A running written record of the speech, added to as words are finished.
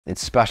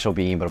It's special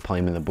being able to play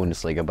him in the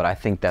Bundesliga, but I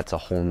think that's a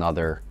whole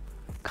nother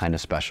kind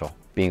of special,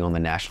 being on the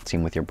national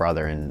team with your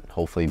brother and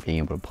hopefully being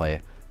able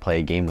to play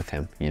a game with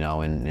him, you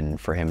know, and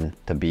for him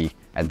to be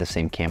at the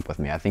same camp with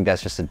me. I think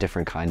that's just a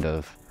different kind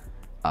of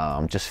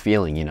just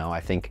feeling, you know. I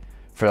think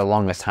for the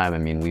longest time, I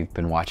mean, we've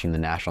been watching the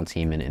national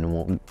team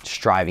and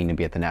striving to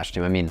be at the national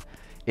team. I mean,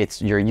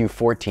 you're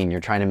U14, you're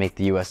trying to make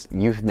the US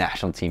youth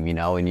national team, you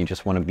know, and you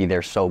just want to be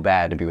there so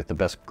bad to be with the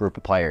best group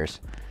of players.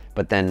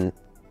 But then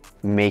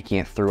making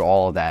it through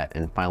all of that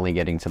and finally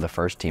getting to the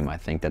first team, I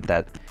think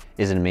that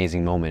is an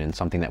amazing moment and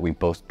something that we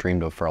both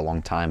dreamed of for a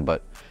long time.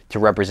 But to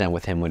represent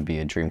with him would be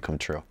a dream come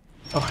true.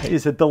 Oh, it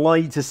is a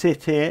delight to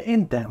sit here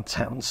in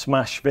downtown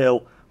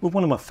Smashville with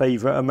one of my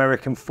favourite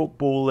American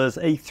footballers,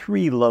 a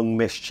 3-lung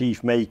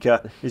mischief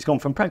maker. He's gone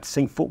from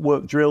practising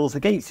footwork drills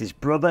against his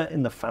brother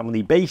in the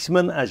family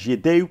basement, as you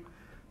do,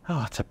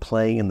 to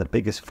playing in the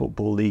biggest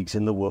football leagues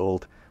in the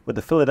world with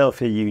the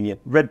Philadelphia Union,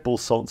 Red Bull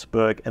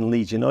Salzburg and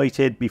Leeds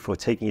United, before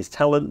taking his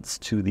talents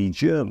to the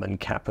German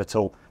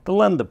capital, the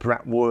land of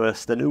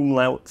bratwurst and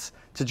umlauts,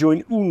 to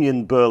join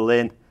Union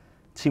Berlin,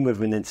 a team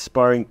with an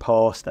inspiring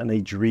past and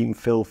a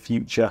dream-filled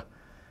future,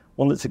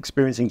 one that's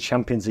experiencing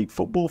Champions League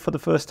football for the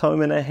first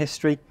time in their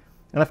history.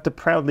 And after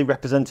proudly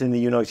representing the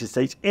United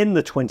States in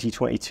the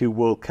 2022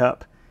 World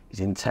Cup,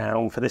 he's in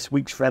town for this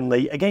week's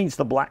friendly against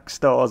the Black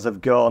Stars of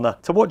Ghana.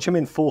 To watch him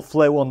in full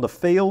flow on the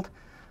field,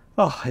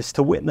 is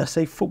to witness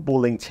a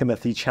footballing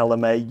Timothy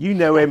Chalamet. You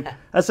know him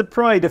as the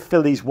pride of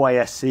Philly's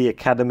YSC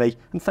Academy,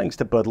 and thanks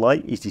to Bud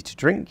Light, easy to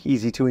drink,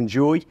 easy to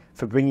enjoy,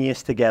 for bringing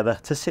us together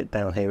to sit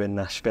down here in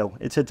Nashville.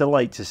 It's a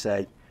delight to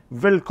say,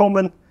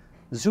 Willkommen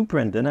zu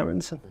Brenden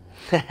Aaronson.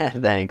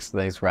 Thanks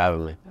for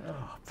having me.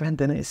 Oh,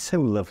 Brenden, it's so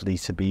lovely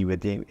to be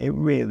with you. It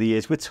really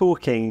is. We're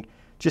talking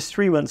just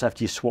 3 months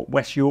after you swapped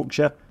West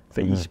Yorkshire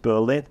for East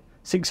Berlin,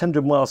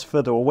 600 miles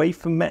further away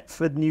from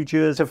Medford, New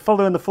Jersey,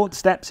 following the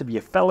footsteps of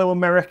your fellow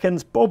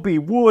Americans, Bobby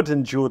Wood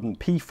and Jordan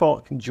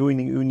Pefok,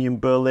 joining Union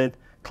Berlin.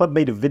 Club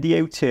made a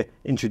video to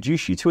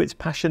introduce you to its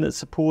passionate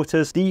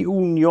supporters, the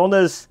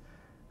Unioners,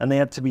 and they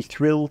had to be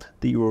thrilled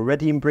that you were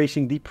already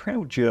embracing the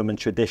proud German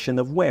tradition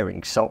of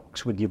wearing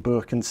socks with your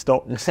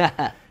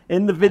Birkenstocks.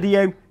 In the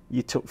video,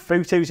 you took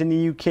photos in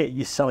the UK,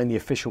 you signed the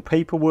official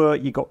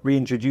paperwork, you got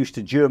reintroduced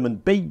to German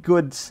baked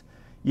goods.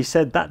 You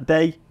said that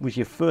day was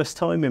your first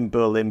time in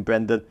Berlin,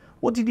 Brenden.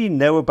 What did you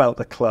know about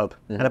the club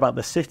and about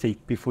the city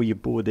before you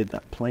boarded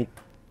that plane?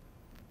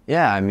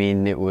 Yeah, I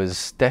mean, it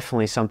was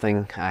definitely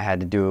something I had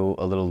to do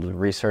a little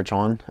research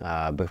on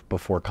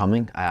before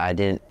coming.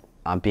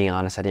 I'm being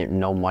honest, I didn't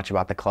know much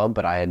about the club,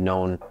 but I had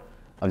known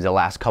of the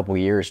last couple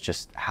years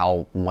just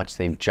how much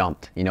they've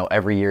jumped. You know,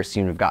 every year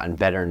seemed to have gotten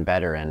better and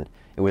better, and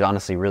it was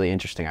honestly really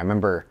interesting. I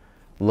remember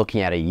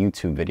looking at a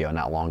YouTube video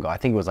not long ago. I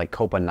think it was like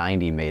Copa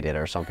 90 made it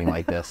or something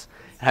like this.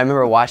 And I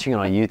remember watching it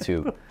on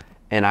YouTube,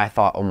 and I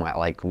thought, oh my,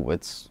 like,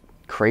 it's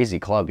crazy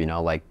club, you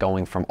know, like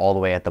going from all the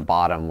way at the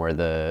bottom where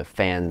the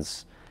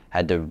fans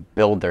had to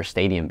build their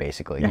stadium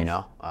basically, you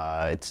know.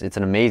 It's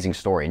an amazing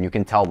story, and you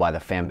can tell by the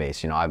fan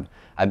base. You know,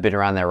 I've been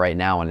around there right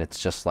now, and it's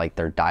just like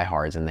they're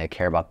diehards, and they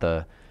care about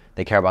the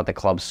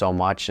club so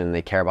much, and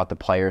they care about the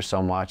players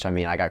so much. I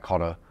mean, I got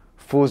called a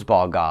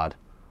foosball god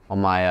on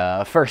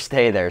my first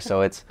day there,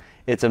 so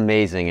it's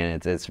amazing,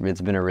 and it's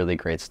been a really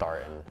great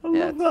start. And,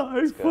 I love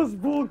that,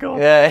 foosball god.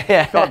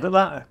 Yeah. God,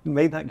 that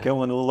made that go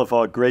on all of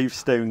our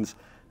gravestones.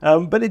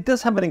 But it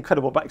does have an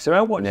incredible backstory.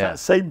 I watched that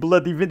same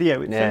bloody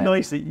video. It's so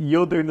nice that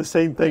you're doing the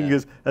same thing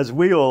as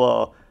we all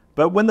are.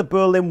 But when the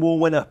Berlin Wall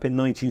went up in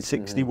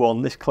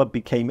 1961, this club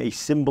became a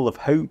symbol of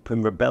hope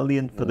and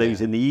rebellion for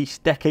those in the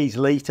East. Decades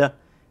later,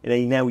 in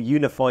a now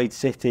unified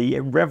city,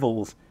 it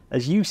revels,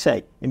 as you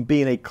say, in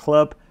being a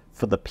club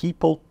for the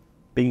people,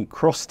 being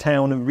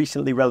crosstown and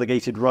recently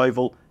relegated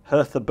rival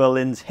Hertha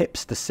Berlin's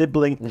hipster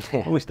sibling,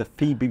 almost the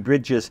Phoebe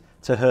Bridgers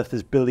to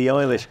Hertha's Billie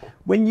Eilish.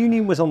 When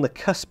Union was on the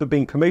cusp of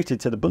being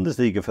promoted to the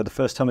Bundesliga for the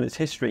first time in its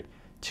history,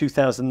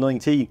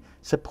 2019,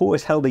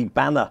 supporters held a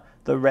banner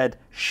that read,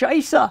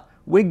 "Scheisse,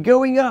 we're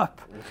going up."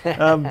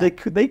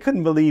 They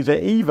couldn't believe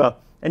it either.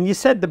 And you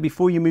said that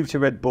before you moved to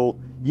Red Bull,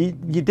 you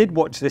did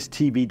watch this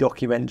TV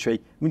documentary.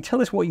 I mean,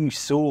 tell us what you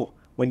saw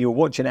when you were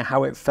watching it,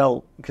 how it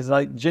felt, because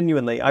I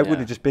would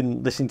have just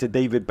been listening to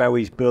David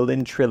Bowie's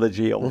Berlin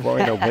trilogy on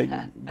vinyl,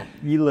 but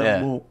you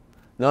learned more.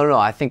 No,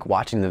 I think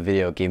watching the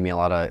video gave me a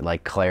lot of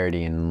like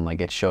clarity, and like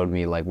it showed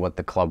me like what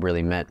the club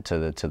really meant to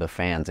the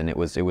fans, and it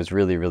was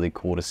really, really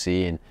cool to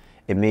see, and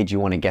it made you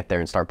want to get there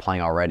and start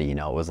playing already. You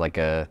know, it was like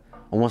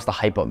almost a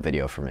hype up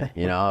video for me.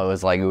 You know,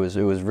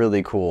 it was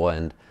really cool,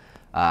 and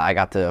I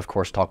got to, of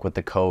course, talk with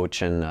the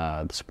coach and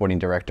the sporting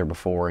director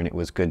before, and it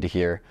was good to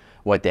hear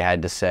what they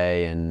had to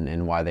say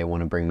and why they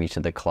want to bring me to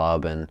the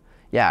club. And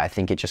yeah, I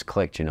think it just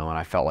clicked, you know, and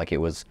I felt like it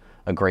was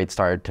a great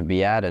start to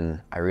be at,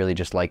 and I really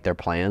just liked their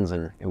plans,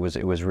 and it was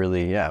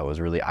really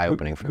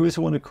eye-opening for me. Who was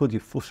the one who called you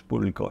football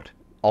god?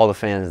 All the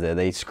fans there,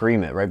 they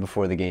scream it right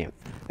before the game.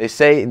 They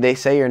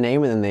say your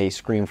name and then they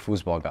scream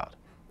foosball god.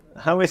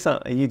 How is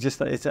that? Are you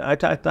just? I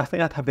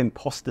think I'd have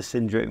imposter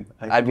syndrome.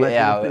 I'd be,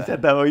 yeah. If they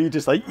said that, or are you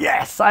just like,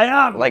 yes, I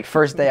am? Like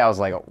first day, I was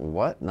like,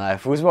 what? Nah,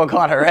 foosball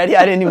caught already?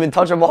 I didn't even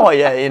touch a ball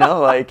yet. You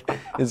know, like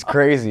it's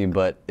crazy,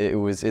 but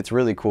it's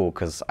really cool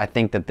because I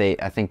think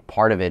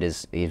part of it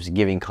is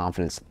giving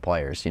confidence to the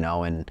players, you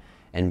know,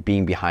 and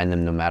being behind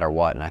them no matter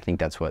what. And I think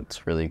that's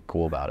what's really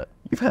cool about it.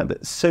 You've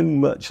had so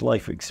much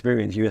life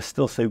experience. You are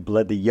still so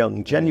bloody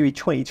young. January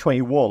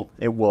 2021,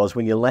 it was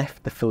when you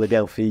left the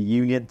Philadelphia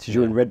Union to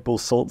join Red Bull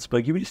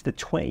Salzburg. You were just a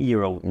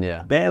 20-year-old,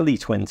 barely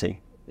 20.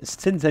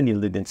 Since then, you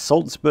lived in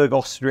Salzburg,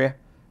 Austria,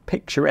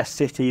 picturesque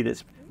city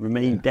that's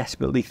remained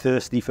desperately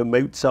thirsty for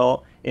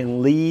Mozart.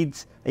 In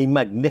Leeds, a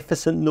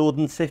magnificent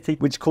northern city,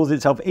 which calls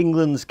itself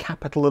England's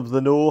capital of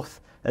the north.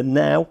 And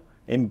now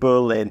in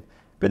Berlin.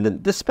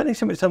 Brenden, just spending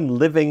so much time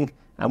living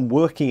and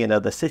working in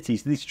other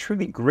cities, these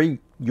truly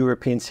great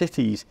European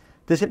cities,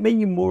 does it make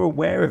you more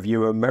aware of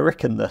your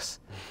Americanness?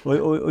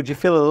 Or do you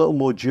feel a little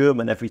more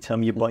German every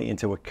time you bite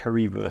into a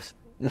currywurst?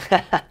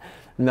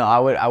 No,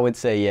 I would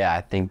say, yeah,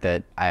 I think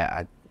that,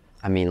 I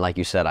mean, like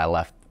you said, I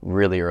left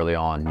really early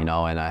on, you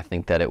know, and I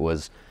think that it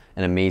was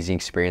an amazing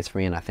experience for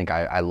me, and I think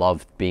I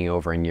loved being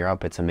over in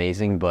Europe. It's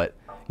amazing, but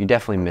you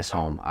definitely miss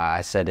home.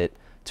 I said it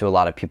to a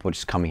lot of people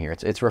just coming here.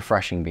 It's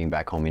refreshing being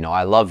back home. You know,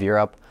 I love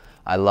Europe.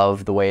 I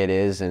love the way it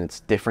is, and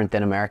it's different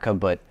than America,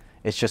 but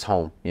it's just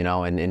home, you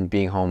know, and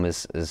being home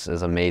is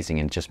amazing,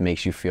 and it just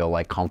makes you feel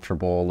like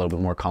comfortable, a little bit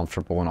more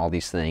comfortable and all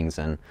these things.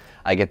 And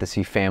I get to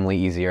see family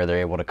easier. They're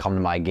able to come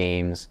to my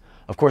games.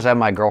 Of course, I have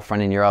my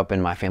girlfriend in Europe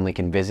and my family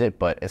can visit,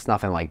 but it's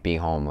nothing like being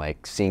home,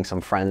 like seeing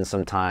some friends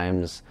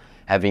sometimes,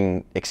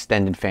 having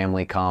extended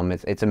family come.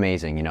 It's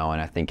amazing, you know,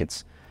 and I think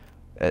it's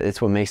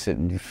what makes it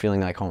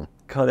feeling like home.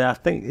 God, I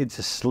think it's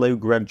a slow,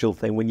 gradual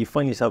thing. When you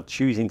find yourself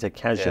choosing to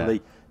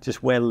casually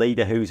just wear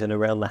lederhosen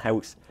around the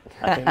house,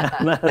 I think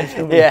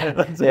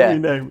that's what you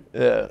know.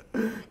 Yeah.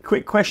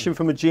 Quick question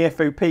from a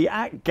GFOP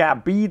at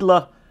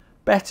Gabidler.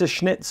 Better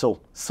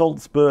schnitzel,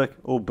 Salzburg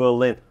or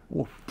Berlin?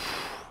 Oof.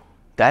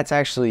 That's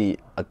actually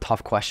a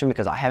tough question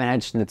because I haven't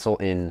had schnitzel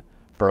in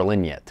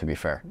Berlin yet, to be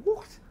fair.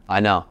 What? I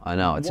know.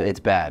 It's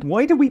bad.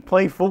 Why do we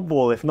play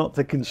football if not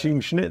to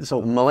consume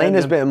schnitzel? My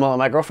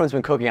girlfriend's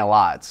been cooking a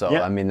lot, so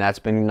I mean that's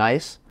been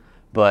nice.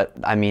 But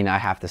I mean, I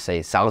have to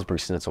say, Salzburg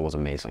schnitzel was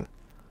amazing.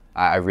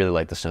 I really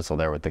liked the schnitzel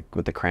there with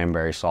the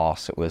cranberry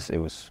sauce. It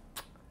was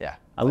yeah.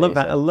 I love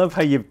that. I love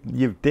how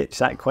you've ditched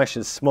that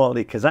question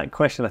smartly, because that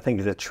question I think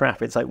is a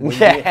trap. It's like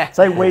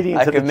wading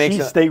into the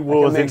cheesesteak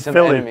wars in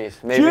Philly.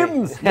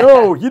 Gyms,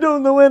 no, you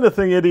don't know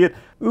anything, idiot.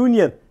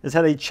 Union has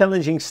had a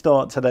challenging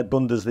start to their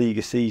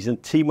Bundesliga season.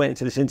 Team went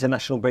into this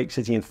international break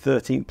sitting in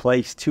 13th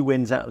place, 2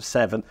 wins out of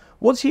 7.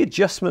 What's the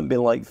adjustment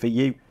been like for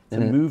you to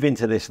move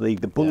into this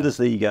league, the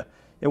Bundesliga?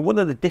 And what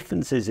are the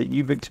differences that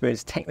you've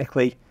experienced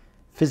technically,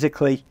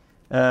 physically,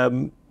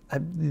 between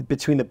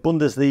the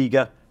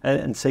Bundesliga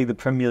and say the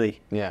Premier League?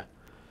 Yeah.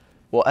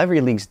 Well,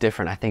 every league's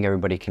different. I think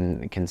everybody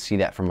can see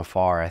that from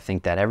afar. I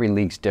think that every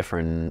league's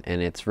different,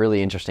 and it's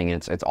really interesting.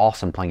 And it's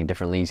awesome playing in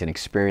different leagues and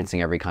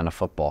experiencing every kind of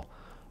football.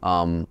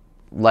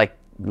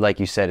 Like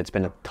you said, it's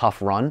been a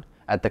tough run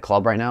at the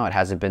club right now. It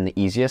hasn't been the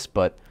easiest,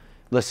 but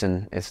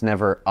listen, it's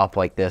never up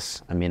like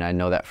this. I mean, I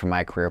know that from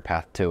my career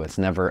path too. It's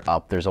never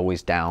up. There's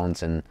always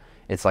downs, and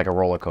it's like a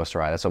roller coaster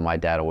ride. That's what my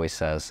dad always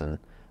says. And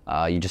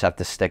you just have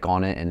to stick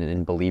on it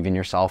and believe in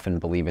yourself and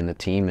believe in the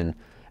team. And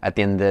at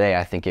the end of the day,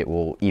 I think it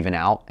will even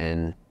out,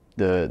 and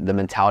the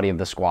mentality of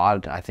the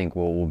squad, I think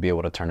we'll be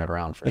able to turn it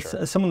around for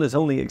sure. As someone that's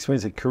only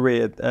experienced a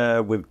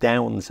career with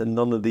downs and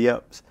none of the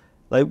ups,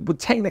 like, well,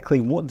 technically,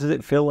 what does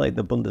it feel like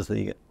the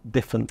Bundesliga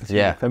different to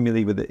the Premier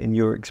League with it in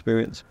your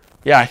experience?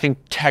 Yeah, I think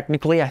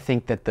technically, I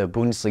think that the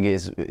Bundesliga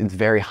is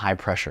very high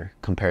pressure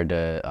compared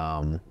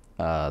to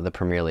the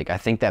Premier League. I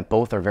think that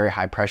both are very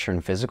high pressure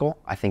and physical.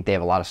 I think they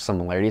have a lot of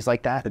similarities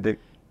like that. They do.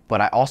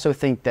 But I also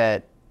think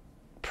that,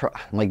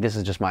 like, this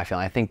is just my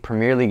feeling, I think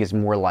Premier League is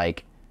more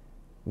like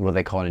what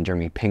they call it in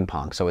Germany, ping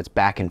pong. So it's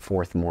back and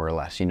forth more or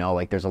less, you know,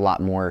 like there's a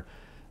lot more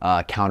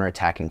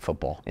counter-attacking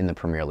football in the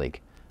Premier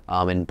League.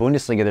 In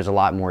Bundesliga, there's a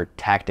lot more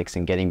tactics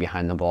and getting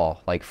behind the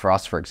ball. Like for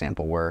us, for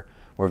example, we're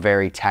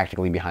very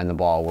tactically behind the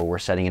ball, where we're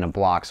setting in a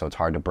block, so it's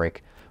hard to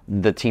break.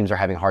 The teams are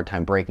having a hard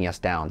time breaking us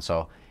down.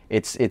 So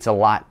it's a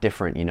lot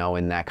different, you know,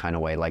 in that kind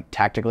of way. Like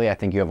tactically, I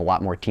think you have a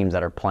lot more teams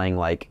that are playing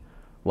like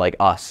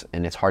us,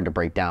 and it's hard to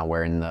break down.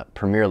 Where in the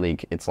Premier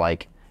League, it's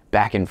like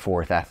back and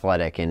forth,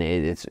 athletic, and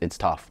it's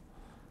tough.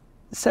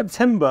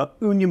 September,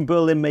 Union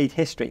Berlin made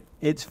history.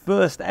 Its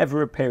first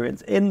ever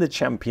appearance in the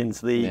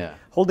Champions League,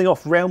 holding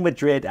off Real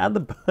Madrid at the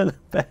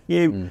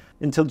Bernabeu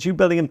until Jude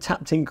Bellingham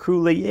tapped in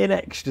cruelly in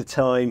extra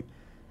time.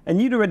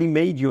 And you'd already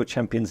made your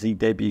Champions League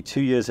debut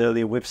 2 years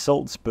earlier with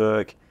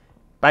Salzburg,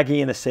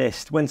 bagging an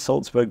assist when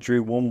Salzburg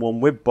drew 1-1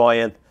 with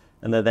Bayern,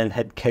 and their then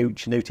head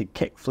coach, noted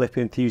kickflip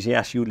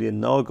enthusiast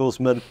Julian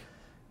Nagelsmann.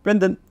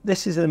 Brenden,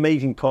 this is an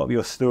amazing part of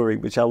your story,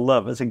 which I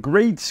love. As a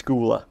grade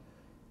schooler,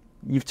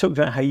 you've talked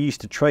about how you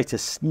used to try to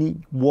sneak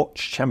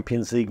watch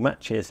Champions League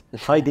matches,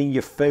 hiding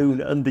your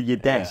phone under your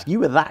desk. You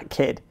were that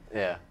kid.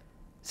 Yeah.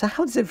 So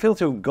how does it feel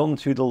to have gone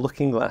through the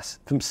looking glass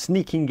from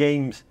sneaking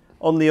games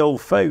on the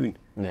old phone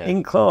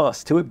in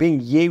class to it being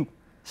you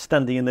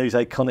standing in those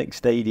iconic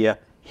stadia,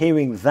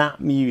 hearing that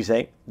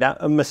music, that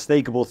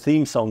unmistakable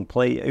theme song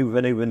play over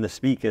and over in the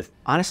speakers?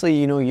 Honestly,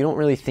 you don't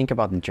really think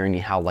about the journey,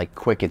 how like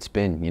quick it's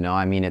been,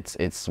 I mean,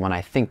 it's when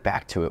I think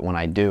back to it, when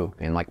I do,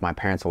 and like my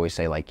parents always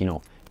say, like,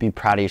 be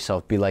proud of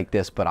yourself, be like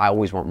this, but I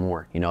always want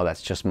more,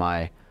 that's just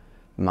my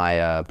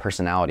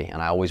personality,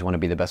 and I always want to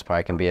be the best player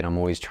I can be, and I'm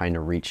always trying to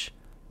reach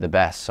the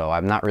best. So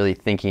I'm not really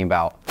thinking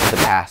about the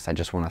past. I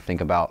just want to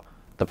think about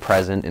the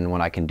present and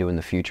what I can do in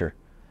the future.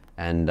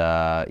 And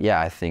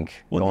I think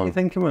what do you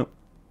think about?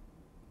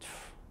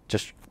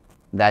 Just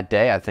that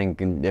day, I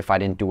think if I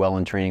didn't do well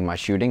in training my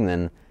shooting,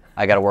 then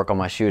I got to work on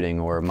my shooting,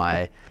 or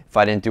if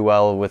I didn't do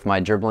well with my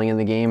dribbling in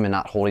the game and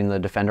not holding the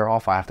defender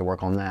off, I have to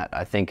work on that.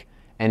 I think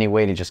any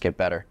way to just get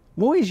better.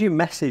 What is your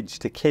message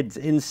to kids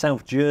in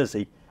South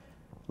Jersey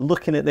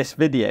looking at this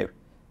video?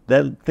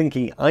 They're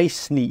thinking, I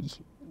sneak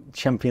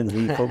Champions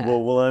League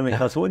football while I'm in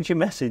class. What's your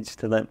message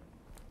to them?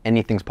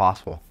 Anything's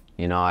possible.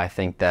 I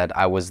think that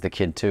I was the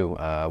kid too,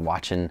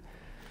 watching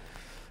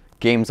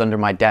games under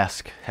my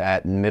desk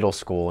at middle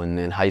school and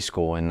in high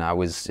school, and I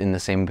was in the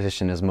same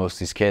position as most of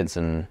these kids,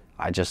 and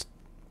I just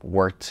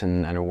worked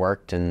and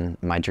worked, and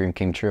my dream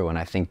came true. And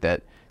I think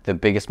that the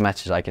biggest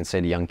message I can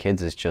say to young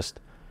kids is just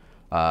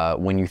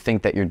when you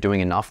think that you're doing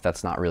enough,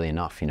 that's not really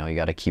enough. You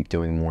got to keep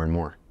doing more and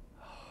more.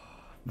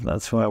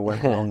 That's why I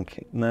went wrong.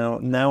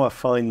 Now I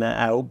find that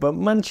out. But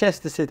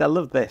Manchester City, I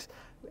love this.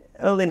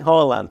 Erling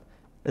Haaland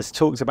has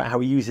talked about how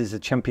he uses the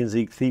Champions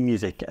League theme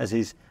music as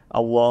his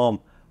alarm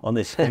on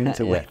his phone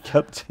to wake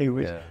up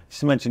to.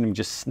 Just imagine him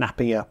just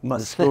snapping up,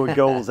 must score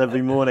goals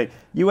every morning.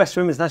 US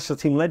Women's National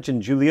Team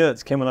legend Julie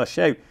Ertz came on our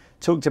show,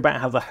 talked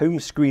about how the home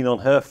screen on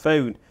her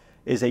phone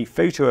is a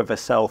photo of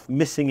herself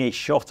missing a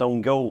shot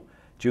on goal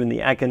during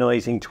the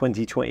agonising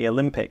 2020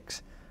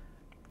 Olympics.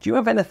 Do you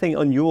have anything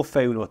on your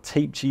phone or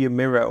taped to your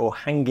mirror or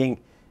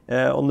hanging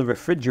on the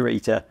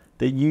refrigerator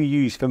that you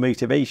use for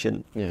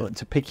motivation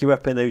to pick you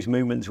up in those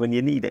moments when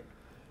you need it?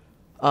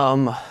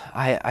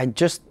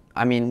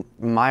 I mean,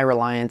 my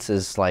reliance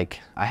is like,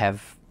 I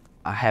have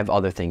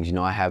other things,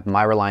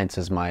 my reliance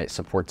is my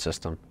support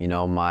system,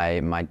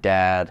 my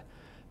dad,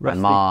 Rusty.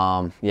 My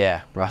mom,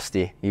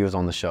 Rusty, he was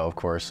on the show, of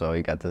course, so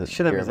he got to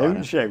should have his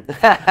own show.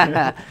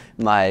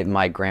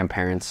 my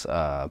grandparents,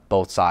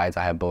 both sides,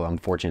 I'm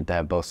fortunate to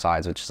have both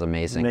sides, which is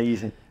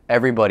amazing.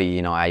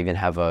 Everybody, I even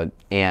have an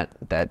aunt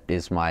that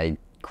is my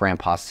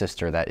grandpa's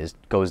sister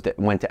that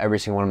went to every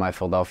single one of my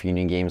Philadelphia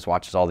Union games,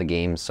 watches all the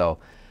games, so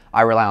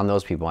I rely on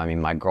those people. I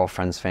mean, my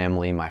girlfriend's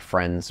family, my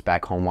friends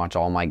back home watch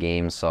all my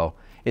games, so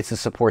it's a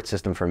support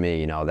system for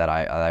me, that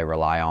I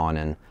rely on,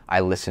 and I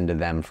listen to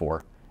them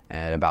for,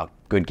 and about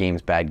good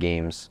games, bad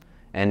games.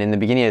 And in the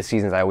beginning of the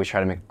seasons, I always try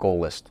to make a goal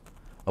list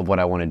of what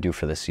I want to do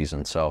for this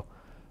season. So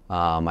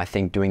I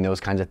think doing those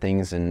kinds of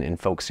things and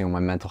focusing on my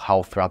mental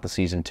health throughout the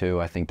season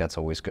too, I think that's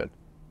always good.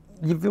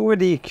 You've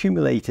already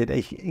accumulated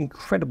an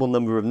incredible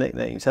number of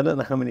nicknames. I don't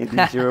know how many of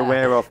these you're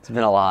aware of. It's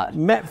been a lot.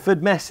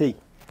 Metford Messi,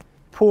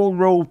 Paul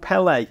Roll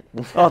Pele,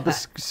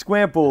 the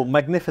Square Ball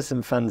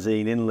Magnificent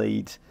fanzine in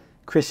Leeds,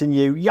 Chris and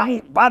you,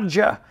 Yank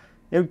Badger.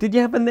 Did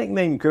you have a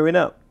nickname growing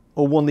up?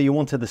 Or one that you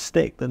wanted to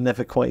stick that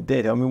never quite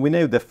did? I mean, we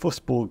know the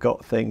fussball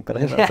got thing, but I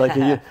think that's like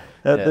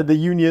the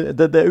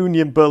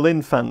Union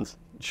Berlin fans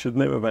should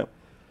know about.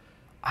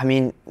 I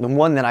mean, the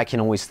one that I can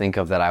always think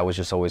of that I was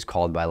just always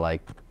called by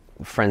like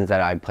friends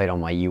that I played on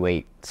my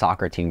U8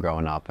 soccer team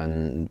growing up,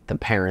 and the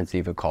parents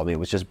even called me, it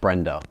was just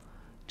Brendo.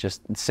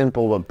 Just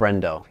simple, but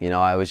Brendo.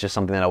 I was just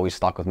something that always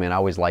stuck with me, and I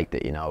always liked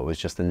it. It was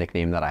just a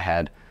nickname that I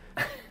had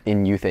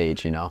in youth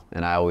age, and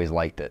I always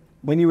liked it.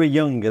 When you were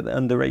young, at the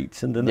under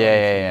 8s and the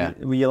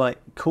 9s, were you like,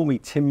 call me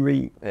Tim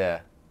Reed? Yeah.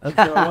 But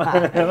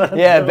I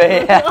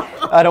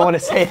don't want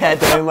to say that,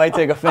 though. I might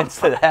take offense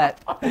to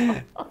that.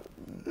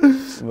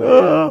 That's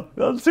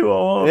who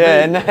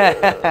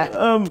I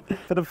want.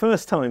 For the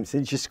first time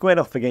since you squared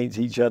off against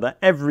each other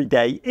every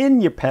day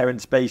in your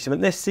parents'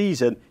 basement this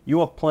season,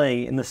 you are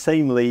playing in the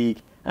same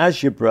league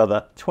as your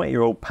brother,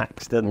 20-year-old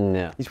Paxton.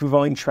 Yeah. He's with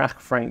Eintracht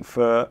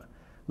Frankfurt.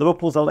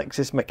 Liverpool's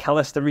Alexis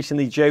McAllister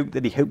recently joked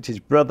that he hoped his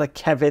brother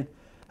Kevin,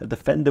 a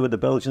defender with the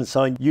Belgian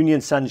side Union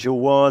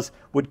Saint-Gilloise,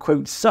 would,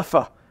 quote,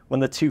 suffer when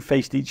the two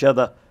faced each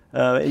other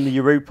in the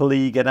Europa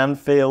League at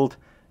Anfield.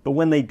 But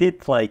when they did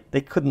play,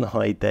 they couldn't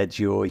hide their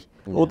joy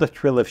or the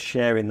thrill of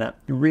sharing that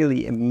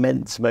really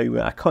immense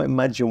moment. I can't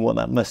imagine what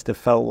that must have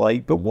felt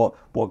like. But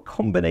what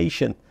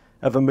combination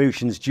of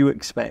emotions do you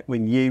expect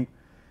when you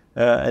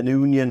and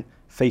Union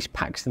face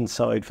Paxton's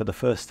side for the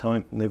first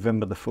time,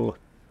 November the 4th?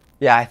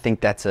 Yeah, I think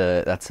that's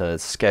a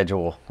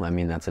schedule. I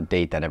mean, that's a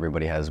date that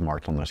everybody has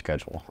marked on their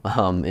schedule.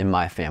 In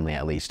my family,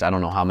 at least. I don't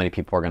know how many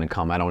people are going to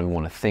come. I don't even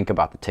want to think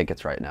about the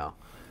tickets right now.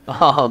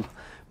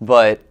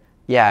 But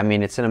yeah, I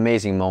mean, it's an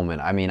amazing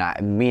moment. I mean,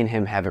 me and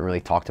him haven't really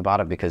talked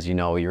about it because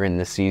you're in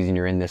this season,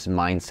 you're in this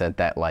mindset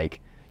that like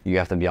you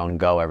have to be on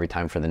go every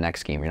time for the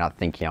next game. You're not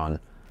thinking on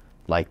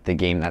like the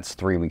game that's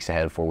 3 weeks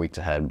ahead, 4 weeks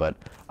ahead. But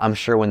I'm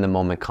sure when the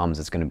moment comes,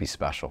 it's going to be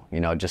special. You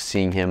know, just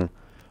seeing him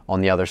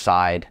on the other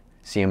side,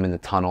 see him in the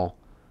tunnel,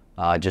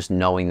 just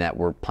knowing that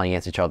we're playing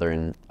against each other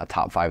in a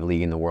top 5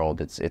 league in the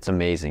world. It's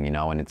amazing, you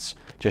know, and it's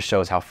just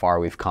shows how far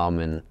we've come,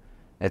 and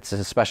it's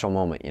a special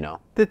moment, you know.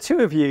 The two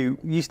of you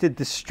used to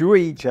destroy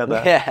each other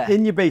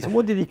in your basement.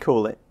 What did he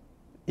call it?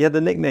 He had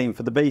the nickname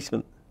for the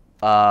basement.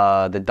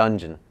 The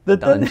dungeon. The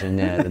dungeon,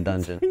 yeah, the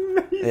dungeon.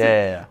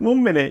 Yeah.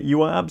 1 minute you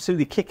were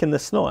absolutely kicking the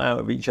snot out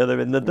of each other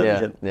in the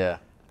dungeon. Yeah.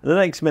 The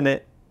next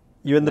minute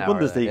you're in the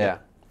Bundesliga,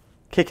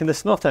 kicking the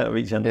snot out of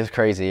each other. It's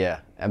crazy, yeah.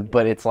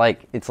 But it's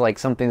like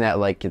something that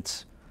like you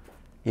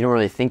don't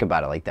really think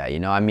about it like that, you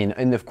know. I mean,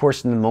 and of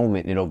course in the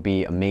moment it'll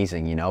be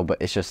amazing, you know.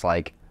 But it's just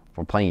like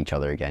we're playing each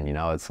other again, you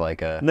know. It's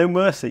like no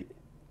mercy.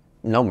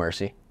 No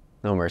mercy.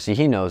 No mercy.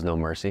 He knows no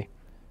mercy.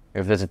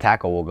 If there's a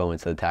tackle, we'll go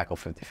into the tackle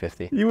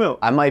 50-50. You will.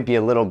 I might be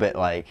a little bit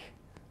like,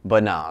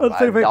 but no,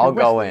 I'll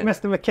go in.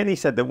 Mr. McKinney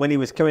said that when he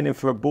was coming in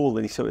for a ball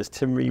and he saw it was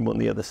Tim Ream on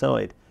the other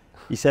side,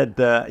 he said,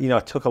 you know,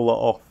 I took a lot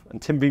off.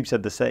 And Tim Ream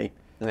said the same.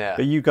 Yeah.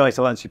 But you guys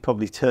will actually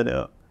probably turn it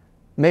up.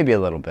 Maybe a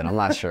little bit. I'm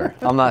not sure.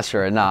 I'm not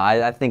sure. No,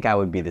 I think I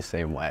would be the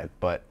same way.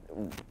 But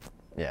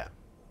yeah.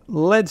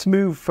 Let's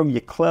move from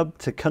your club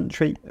to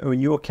country, or in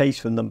your case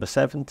from number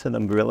 7 to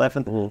number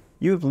 11. Mm-hmm.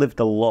 You have lived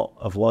a lot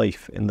of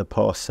life in the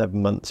past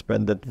 7 months,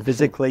 Brenden,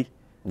 physically,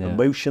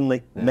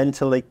 emotionally,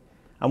 mentally.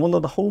 And one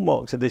of the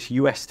hallmarks of this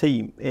US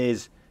team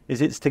is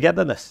its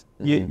togetherness.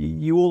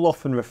 Mm-hmm. You all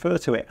often refer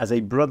to it as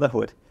a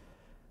brotherhood.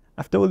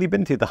 After all you've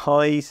been through, the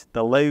highs,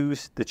 the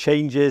lows, the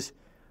changes,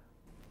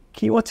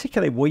 can you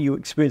articulate what you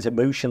experience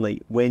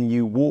emotionally when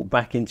you walk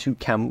back into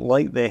camp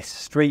like this,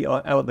 straight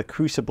out of the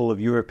crucible of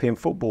European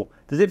football?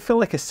 Does it feel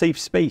like a safe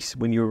space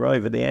when you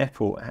arrive at the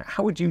airport?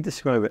 How would you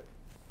describe it?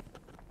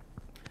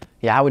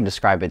 Yeah, I would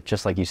describe it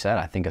just like you said.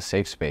 I think a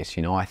safe space.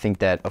 You know, I think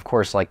that, of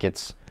course, like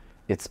it's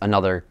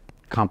another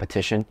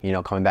competition, you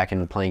know, coming back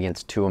and playing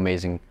against 2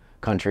 amazing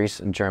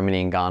countries,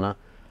 Germany and Ghana.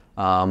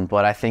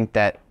 But I think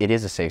that it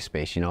is a safe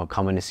space, you know,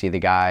 coming to see the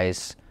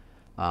guys.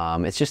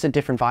 It's just a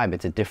different vibe.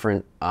 It's a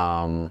different...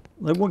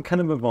 like what kind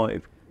of a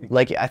vibe?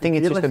 Like, I think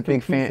it's just a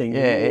big fan.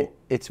 Yeah,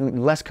 it's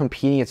less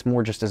competing. It's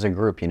more just as a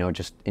group, you know,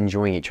 just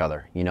enjoying each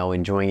other, you know,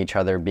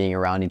 being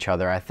around each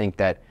other. I think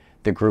that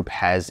the group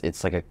has,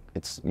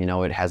 you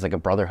know, it has like a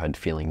brotherhood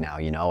feeling now,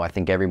 you know. I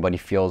think everybody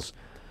feels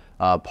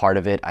part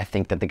of it. I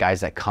think that the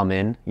guys that come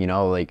in, you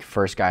know, like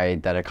first guy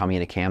that are coming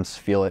into camps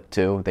feel it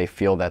too. They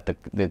feel that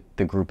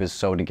the group is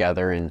so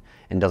together and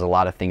does a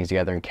lot of things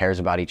together and cares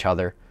about each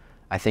other.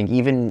 I think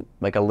even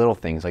like a little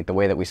things, like the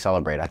way that we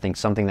celebrate. I think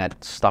something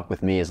that stuck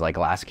with me is like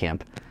last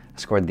camp, I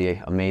scored the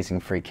amazing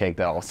free kick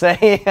that I'll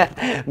say,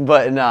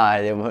 but nah,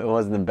 it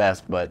wasn't the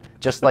best. But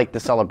just like the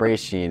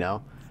celebration, you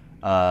know,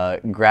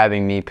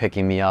 grabbing me,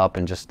 picking me up,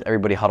 and just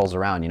everybody huddles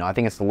around. You know, I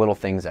think it's the little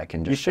things that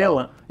can just you feel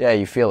it. Yeah,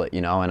 you feel it.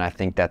 You know, and I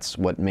think that's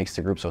what makes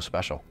the group so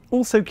special.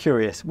 Also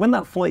curious, when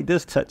that flight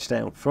does touch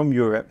down from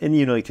Europe in the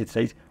United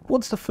States,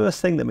 what's the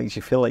first thing that makes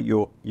you feel like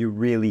you're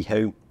really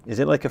home? Is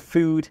it like a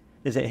food?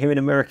 Is it hearing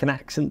American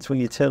accents when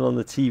you turn on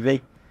the TV?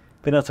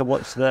 Been able to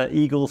watch the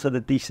Eagles at a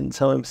decent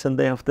time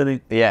Sunday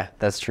afternoon? Yeah,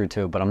 that's true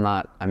too. But I'm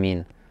not, I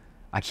mean,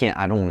 I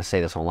don't want to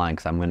say this online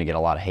because I'm going to get a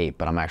lot of hate,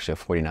 but I'm actually a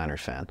 49ers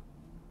fan.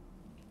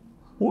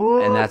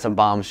 What? And that's a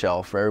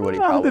bombshell for everybody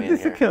probably in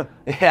here.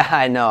 Yeah,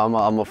 I know.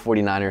 I'm a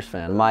 49ers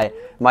fan.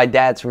 My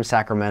dad's from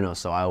Sacramento,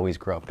 so I always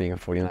grew up being a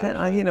 49ers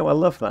fan. You know, I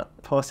love that.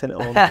 Passing it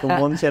on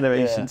from one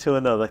generation to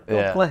another.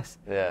 God bless.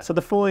 Yeah. So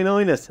the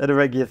 49ers at a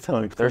regular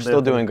time. They're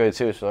still doing good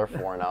too, so they're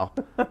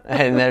 4-0.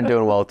 And they're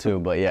doing well too.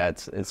 But yeah,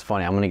 it's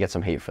funny. I'm going to get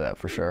some hate for that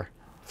for sure.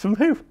 From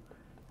who?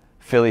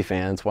 Philly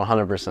fans,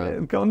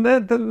 100%.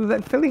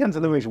 The Philly fans are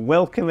the most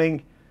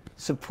welcoming,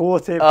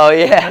 supportive. Oh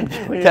yeah,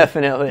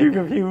 definitely. Group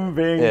of human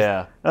beings.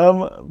 Yeah.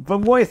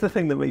 But what is the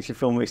thing that makes you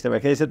feel most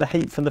American? Is it the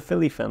hate from the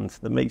Philly fans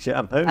that makes you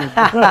at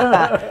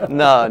home?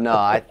 No.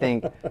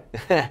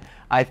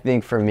 I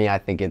think for me, I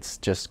think it's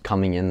just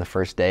coming in the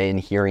first day and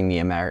hearing the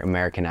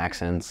American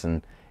accents,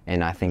 and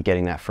I think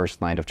getting that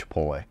first night of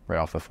Chipotle right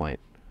off the flight.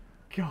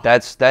 God.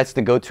 That's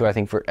the go-to, I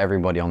think, for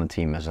everybody on the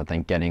team, is I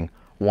think getting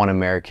one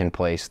American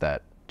place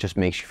that just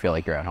makes you feel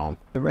like you're at home.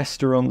 The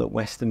restaurant that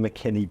Weston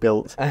McKinney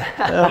built.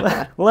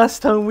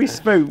 Last time we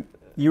spoke,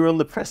 you were on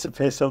the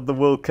precipice of the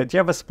World Cup. Do you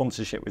have a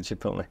sponsorship with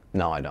Chipotle?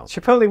 No, I don't.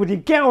 Chipotle, would you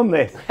get on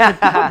this?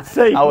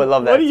 I would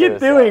love that. What are you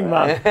doing,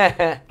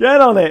 man?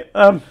 Get on it.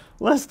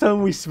 Last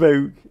time we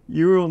spoke,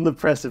 you were on the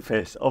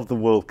precipice of the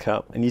World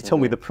Cup, and you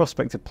told me the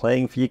prospect of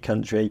playing for your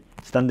country,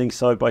 standing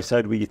side by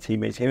side with your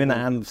teammates, hearing the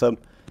anthem,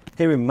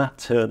 hearing Matt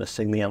Turner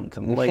sing the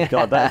anthem. My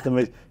God, that's the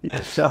most...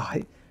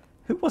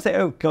 Who was it?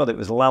 Oh, God, it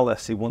was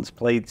Lallis who once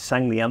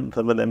sang the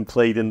anthem and then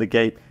played in the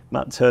game.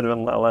 Matt Turner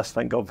and Lallis,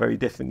 thank God, very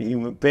different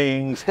human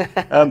beings.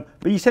 But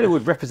you said it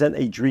would represent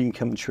a dream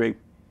come true.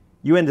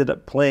 You ended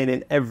up playing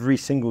in every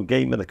single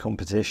game of the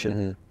competition.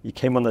 Mm-hmm. You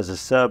came on as a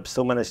sub,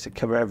 still managed to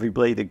cover every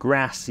blade of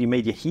grass. You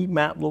made your heat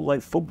map look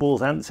like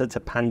football's answer to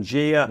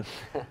Pangea.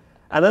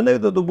 And I know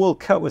that the World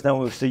Cup was now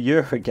almost a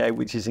year ago,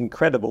 which is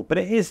incredible, but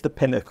it is the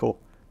pinnacle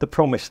the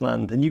promised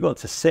land, and you got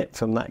to sip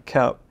from that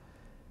cup.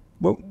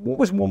 What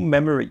was one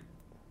memory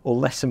or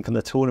lesson from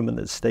the tournament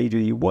that stayed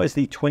with you? What is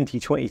the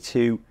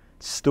 2022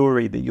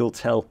 story that you'll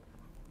tell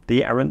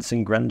the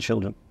Aaronson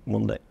grandchildren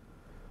one day?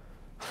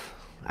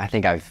 I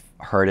think I've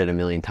heard it a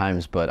million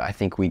times, but I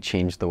think we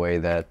changed the way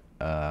that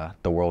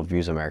the world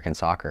views American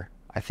soccer.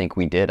 I think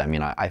we did. I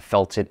mean, I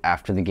felt it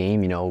after the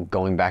game, you know,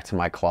 going back to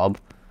my club,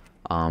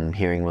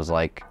 hearing was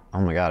like, oh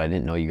my God, I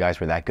didn't know you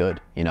guys were that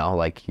good. You know,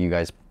 like you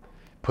guys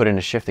put in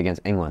a shift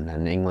against England,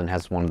 and England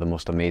has one of the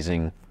most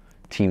amazing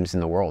teams in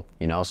the world,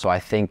 you know? So I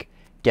think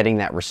getting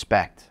that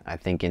respect, I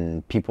think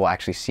in people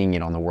actually seeing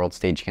it on the world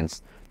stage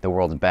against the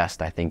world's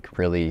best, I think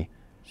really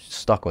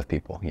stuck with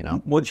people, you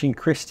know? Watching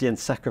Christian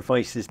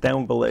sacrifices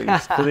down below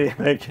for the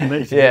American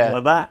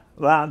nation, like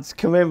that's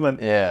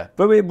commitment. Yeah.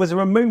 But it was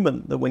a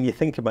moment that when you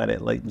think about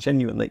it, like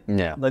genuinely,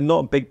 like not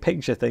a big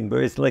picture thing,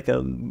 but it's like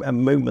a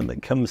moment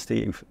that comes to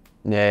you.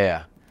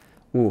 Yeah.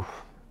 Ooh,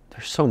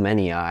 there's so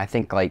many. I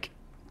think like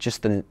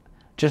my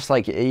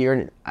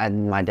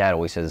dad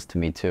always says this to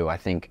me too. I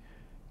think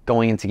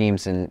going into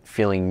games and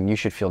you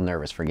should feel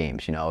nervous for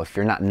games, you know? If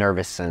you're not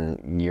nervous,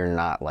 then you're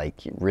not like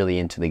really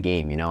into the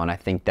game, you know? And I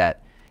think that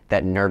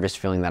nervous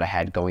feeling that I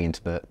had going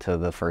into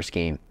the first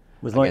game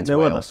was like no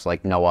Wales, other.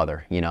 like no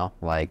other, you know?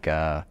 Like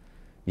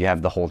you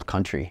have the whole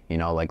country, you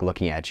know, like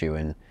looking at you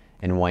and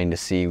wanting to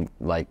see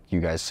like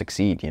you guys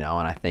succeed, you know?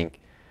 And I think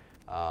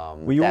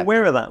were you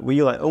aware of that? Were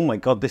you like, oh my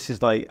God, this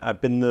is like, I've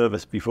been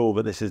nervous before,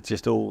 but this is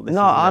just all, this is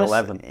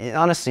 11.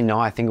 Honestly, no.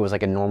 I think it was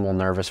like a normal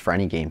nervous for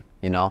any game,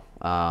 you know?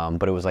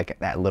 But it was like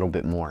that little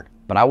bit more.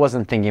 But I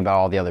wasn't thinking about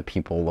all the other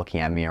people looking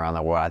at me around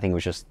the world. I think it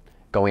was just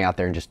going out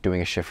there and just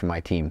doing a shift for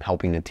my team,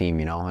 helping the team,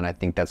 you know? And I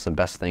think that's the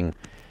best thing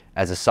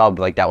as a sub.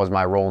 Like that was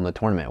my role in the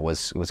tournament,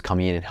 was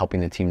coming in and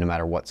helping the team no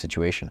matter what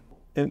situation.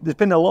 There's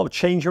been a lot of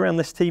change around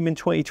this team in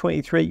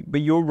 2023,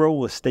 but your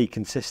role has stayed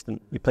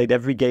consistent. You played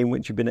every game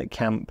which you've been at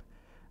camp.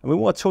 And we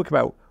want to talk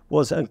about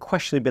was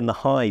unquestionably been the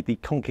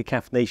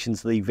CONCACAF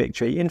Nations League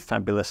victory in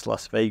fabulous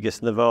Las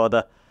Vegas,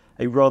 Nevada,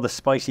 a rather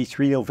spicy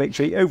 3-0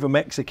 victory over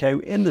Mexico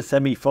in the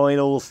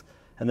semi-finals,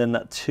 and then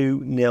that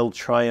 2-0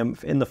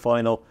 triumph in the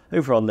final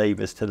over our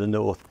neighbours to the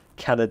north,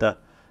 Canada,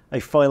 a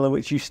final in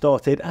which you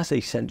started as a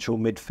central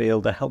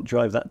midfielder, helped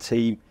drive that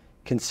team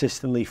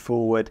consistently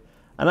forward.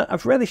 And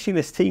I've rarely seen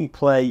this team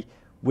play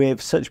with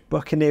such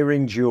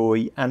buccaneering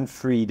joy and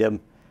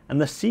freedom,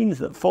 and the scenes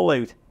that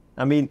followed.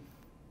 I mean,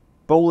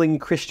 bowling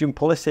Christian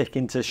Pulisic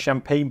into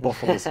champagne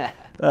bottles,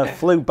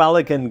 Flo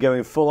Balogun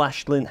going full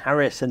Ashlyn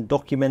Harris and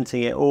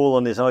documenting it all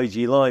on his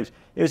IG Lives.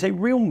 It was a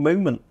real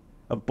moment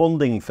of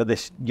bonding for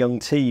this young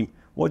team.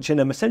 Watching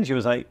them, essentially, it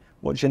was like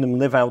watching them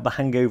live out the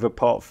Hangover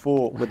Part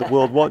 4 with the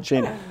world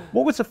watching.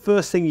 What was the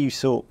first thing you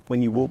saw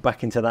when you walked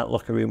back into that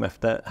locker room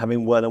after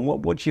having won? And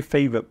what's your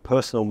favourite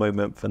personal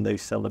moment from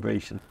those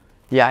celebrations?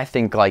 Yeah, I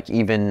think like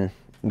even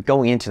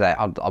going into that,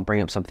 I'll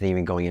bring up something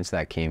even going into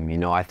that game. You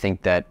know, I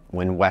think that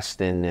when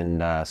Weston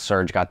and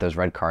Serge got those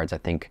red cards, I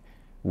think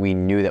we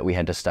knew that we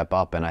had to step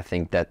up. And I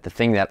think that the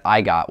thing that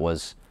I got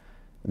was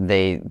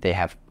they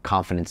have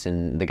confidence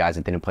in the guys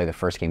that didn't play the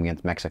first game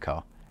against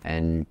Mexico.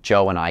 And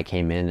Joe and I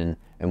came in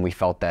and we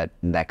felt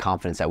that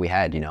confidence that we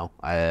had, you know.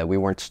 We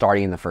weren't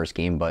starting in the first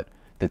game, but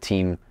the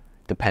team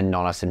depended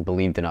on us and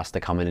believed in us to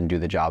come in and do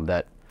the job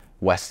that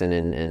Weston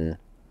and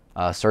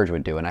Serge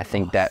would do. And I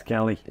think that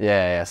Scally.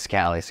 Yeah,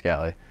 Scally,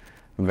 a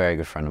very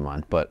good friend of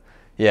mine. But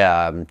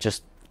yeah,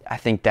 I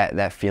think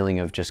that feeling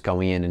of just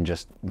going in and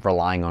just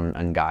relying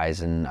on guys,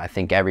 and I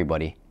think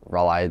everybody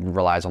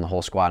relies on the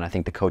whole squad, and I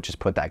think the coaches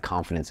put that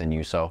confidence in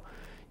you. So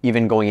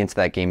even going into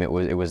that game, it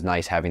was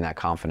nice having that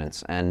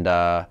confidence. And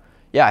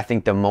yeah, I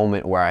think the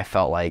moment where I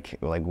felt like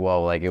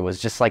whoa, like it was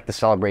just like the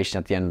celebration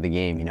at the end of the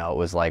game. You know, it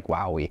was like,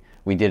 wow,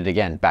 we did it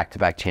again,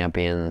 back-to-back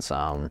champions.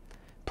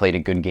 Played a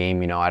good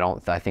game, you know.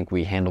 I think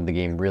we handled the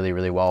game really,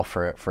 really well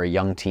for a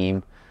young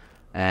team,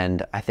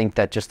 and I think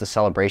that just the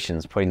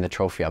celebrations, putting the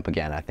trophy up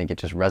again, I think it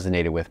just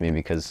resonated with me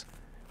because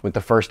with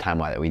the first time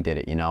that we did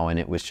it, you know, and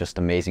it was just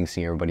amazing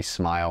seeing everybody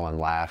smile and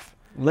laugh.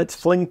 Let's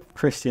fling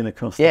Christian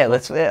across.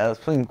 Let's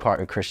fling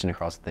Christian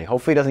across the thing.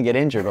 Hopefully he doesn't get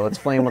injured, but let's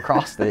fling him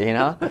across the, you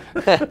know.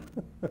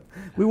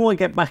 We want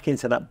to get back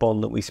into that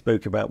bond that we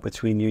spoke about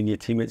between you and your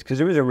teammates, because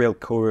there is a real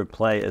core of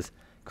players.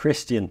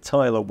 Christian,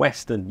 Tyler,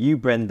 Weston, you,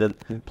 Brenden,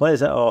 players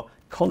that are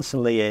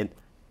constantly in,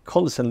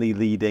 constantly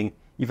leading.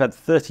 You've had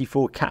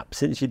 34 caps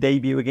since your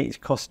debut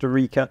against Costa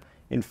Rica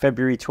in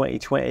February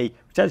 2020,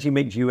 which actually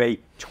makes you a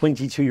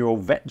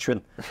 22-year-old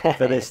veteran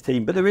for this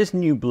team. But there is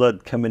new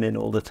blood coming in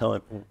all the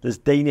time. There's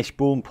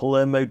Danish-born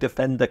Palermo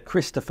defender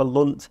Christopher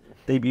Lunt,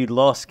 debuted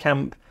last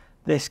camp.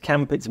 This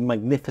camp, it's a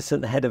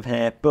magnificent head of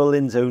hair,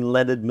 Berlin's own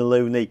Leonard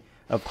Maloney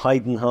of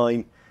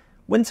Heidenheim.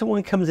 When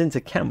someone comes into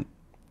camp,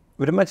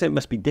 I would imagine it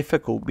must be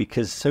difficult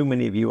because so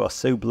many of you are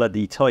so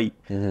bloody tight.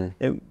 Do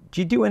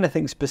you do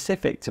anything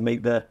specific to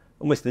make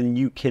almost the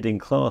new kid in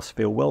class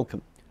feel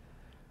welcome?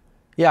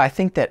 Yeah, I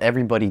think that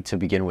everybody, to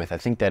begin with, I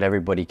think that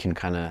everybody can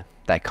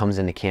that comes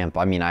into camp.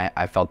 I mean,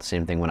 I felt the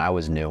same thing when I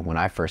was new, when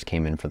I first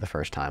came in for the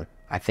first time.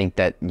 I think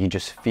that you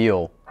just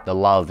feel the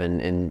love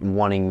and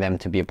wanting them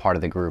to be a part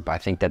of the group. I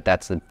think that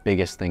that's the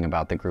biggest thing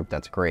about the group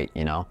that's great,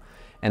 you know?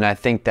 And I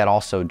think that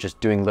also just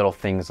doing little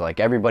things like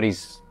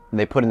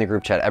they put in the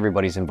group chat,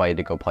 everybody's invited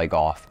to go play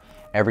golf.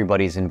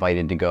 Everybody's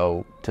invited to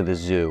go to the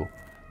zoo.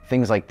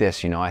 Things like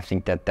this, you know, I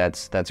think that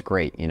that's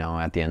great, you know,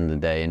 at the end of the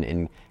day.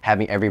 And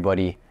having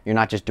everybody, you're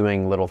not just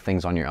doing little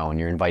things on your own,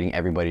 you're inviting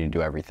everybody to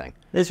do everything.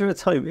 Is there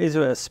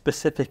a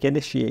specific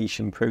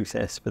initiation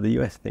process for the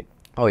US thing?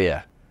 Oh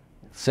yeah,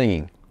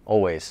 singing.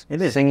 Always.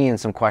 It is. Singing and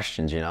some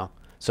questions, you know?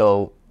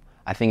 So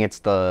I think it's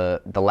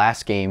the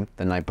last game,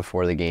 the night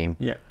before the game.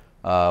 Yeah.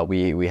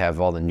 We have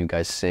all the new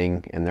guys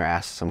sing, and they're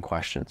asked some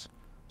questions.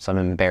 Some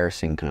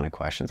embarrassing kind of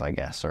questions, I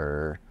guess,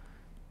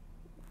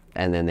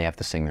 and then they have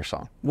to sing their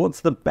song.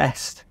 What's the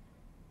best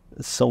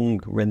song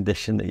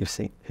rendition that you've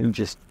seen? Who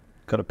just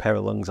got a pair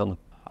of lungs on them?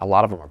 A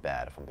lot of them are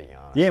bad, if I'm being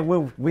honest. Yeah,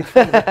 well,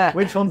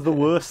 which one's the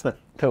worst then?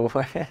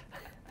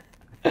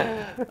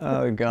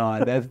 Oh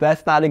God,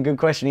 that's not a good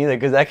question either,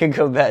 because that could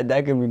go bad.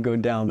 That could go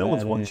down. No bad.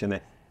 one's watching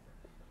it.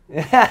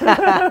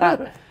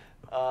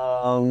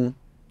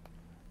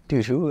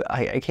 Dude,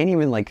 I can't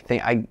even like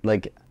think.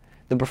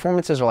 The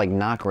performances are like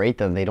not great,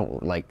 though. They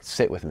don't like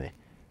sit with me.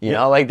 You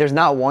know, like there's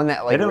not one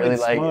that like they don't really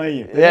inspire like.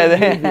 you.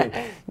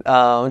 Yeah,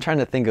 I'm trying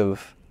to think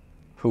of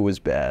who was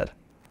bad.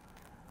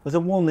 Was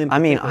there one in I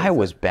mean, particular? I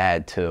was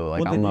bad too. Like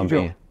What I'm did not you draw?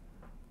 being.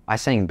 I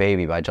sang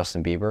 "Baby" by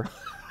Justin Bieber.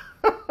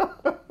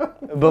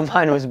 But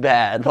mine was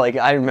bad. Like,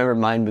 I remember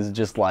mine was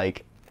just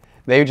like,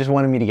 they just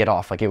wanted me to get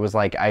off. Like, it was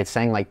like, I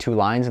sang like 2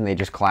 lines and they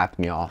just clapped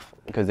me off.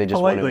 Because they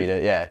just wanted me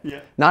to, yeah.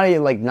 Not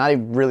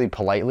really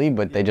politely,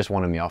 but they just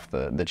wanted me off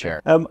the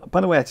chair. By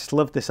the way, I just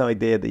love this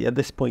idea that at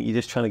this point you're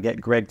just trying to get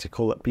Greg to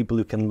call up people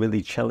who can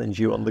really challenge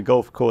you on the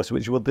golf course,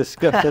 which we'll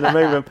discuss in a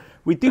moment.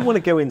 We do want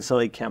to go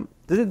inside camp.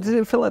 Does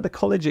it feel like the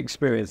college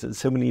experience that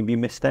so many of you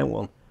missed out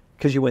on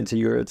because you went to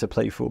Europe to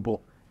play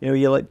football? You know,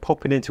 you're like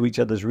popping into each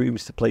other's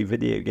rooms to play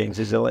video games.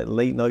 There's like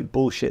late night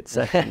bullshit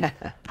sessions.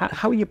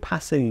 How are you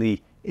passing the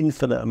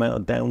infinite amount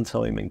of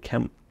downtime in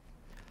camp?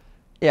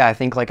 Yeah, I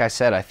think, like I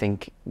said, I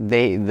think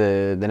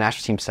the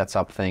national team sets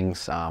up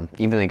things.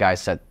 Even the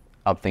guys set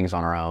up things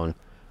on our own.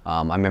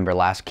 I remember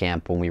last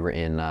camp when we were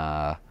in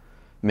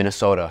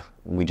Minnesota,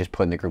 we just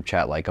put in the group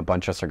chat, like, a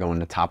bunch of us are going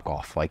to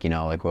Topgolf. Like, you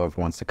know, like,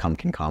 whoever wants to come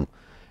can come.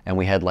 And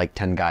we had like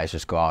 10 guys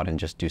just go out and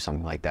just do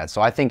something like that.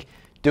 So I think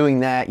doing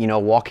that, you know,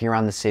 walking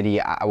around the city,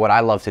 what I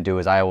love to do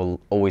is I will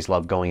always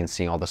love going and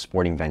seeing all the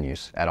sporting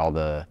venues at all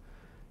the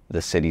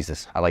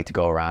cities. I like to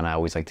go around. I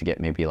always like to get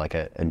maybe like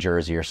a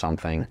jersey or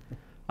something.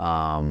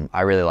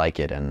 I really like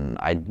it, and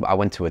I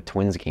went to a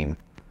Twins game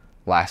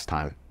last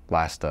time.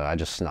 I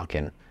just snuck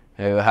in.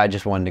 I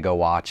just wanted to go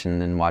watch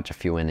and then watch a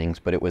few innings,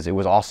 but it was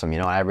awesome. You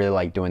know, I really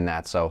like doing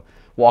that. So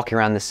walking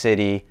around the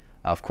city,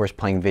 of course,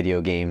 playing video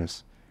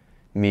games.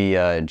 Me,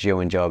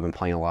 Gio, and Joe have been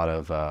playing a lot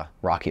of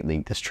Rocket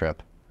League this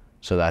trip.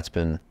 So that's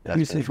been fun.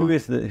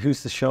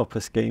 Who's the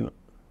sharpest gamer?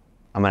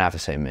 I'm gonna have to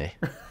say me.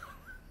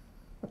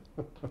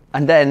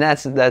 And then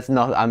that's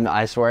not.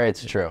 I swear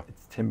it's true.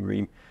 It's Tim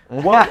Ream.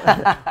 What?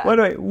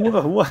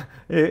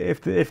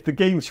 If the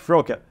game's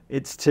Frogger,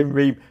 it's Tim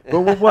Ream.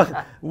 But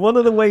one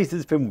of the ways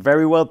that's been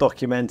very well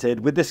documented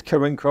with this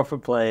current crop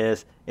of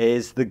players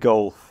is the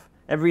golf.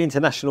 Every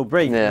international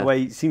break, in a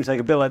way, it seems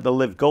like a bit like the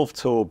Live Golf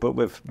Tour, but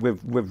with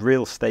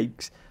real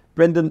stakes.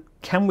 Brenden,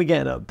 can we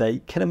get an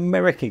update? Can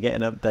America get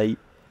an update?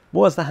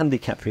 What has the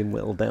handicap been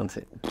whittled down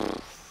to?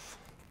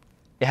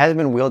 It hasn't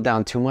been whittled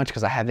down too much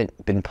because I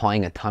haven't been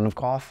playing a ton of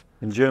golf.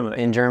 In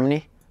Germany? In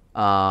Germany.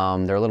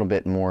 They're a little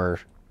bit more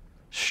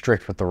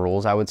strict with the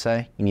rules, I would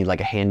say. You need like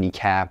a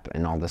handicap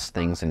and all these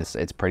things, and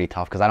it's pretty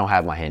tough because I don't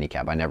have my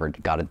handicap. I never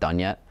got it done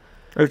yet.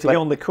 Oh, to get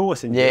on the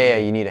course in Germany? Yeah,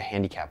 you need a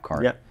handicap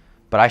card. Yeah.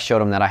 But I showed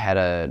them that I had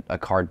a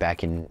card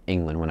back in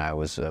England when I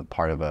was a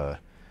part of a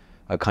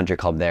country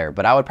club there.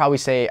 But I would probably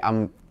say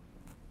I'm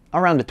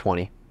around a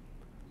 20.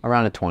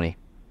 Around a 20.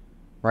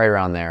 Right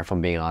around there, if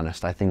I'm being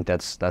honest. I think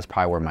that's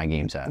probably where my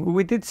game's at.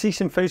 We did see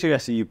some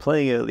photographs of you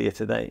playing earlier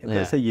today.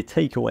 Let's say your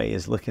takeaway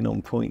is looking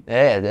on point.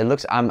 Yeah, it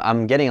looks.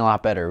 I'm getting a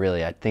lot better,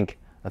 really. I think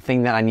the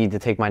thing that I need to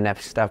take my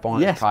next step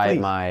on is probably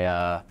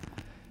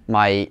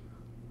my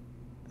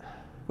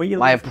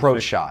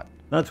approach shot.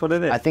 That's what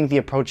it is. I think the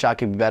approach shot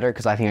could be better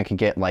because I think I could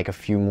get like a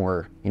few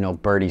more,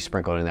 birdies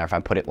sprinkled in there if I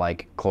put it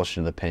like closer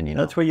to the pin.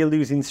 That's where you're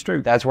losing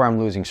strokes. That's where I'm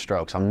losing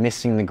strokes. I'm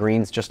missing the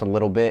greens just a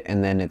little bit,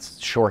 and then it's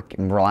short.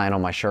 I'm relying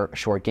on my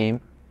short game,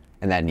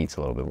 and that needs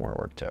a little bit more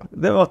work too.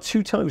 There are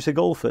 2 types of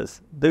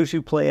golfers: those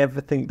who play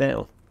everything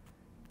down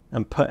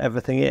and put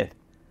everything in,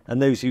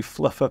 and those who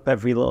fluff up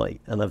every lie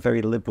and are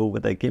very liberal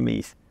with their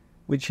gimmies.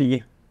 Which are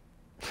you?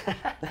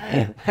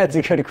 That's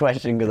a good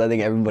question because I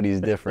think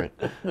everybody's different.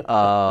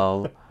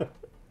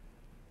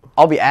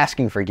 I'll be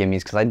asking for gimmies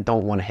because I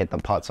don't want to hit the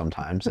putt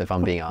sometimes, if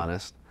I'm being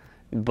honest.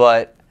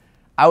 But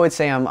I would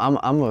say I'm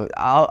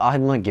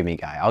a gimme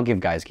guy. I'll give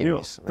guys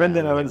gimmies.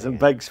 Brenden Aaronson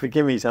begs for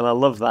gimmies, and I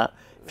love that.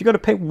 If you've got to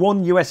pick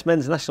one US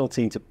men's national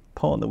team to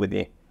partner with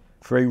you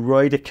for a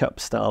Ryder Cup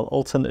style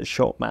alternate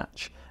shot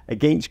match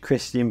against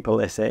Christian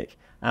Pulisic,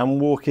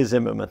 and Walker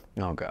Zimmerman.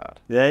 Oh, God.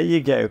 There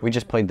you go. We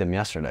just played them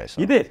yesterday.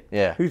 So. You did?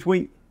 Yeah. Who's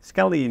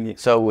Scally and you?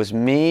 So it was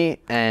me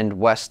and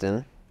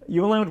Weston.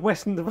 You allowed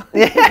Weston to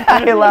play? Yeah,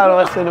 I allowed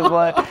Weston to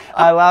play.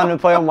 I allowed him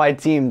to play on my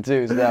team,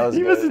 too, so that was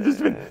He good. must have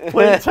just been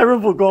playing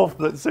terrible golf,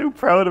 but so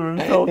proud of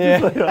himself.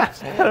 Yeah.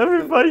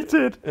 I'm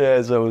invited.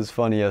 Yeah, so it was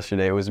funny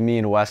yesterday. It was me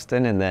and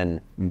Weston, and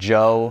then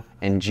Joe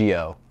and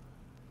Gio,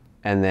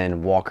 and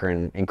then Walker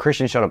and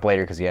Christian showed up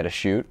later because he had to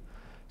shoot.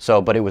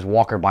 So, but it was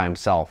Walker by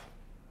himself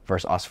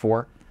versus us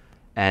four,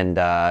 and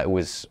it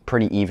was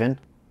pretty even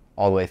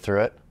all the way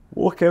through it.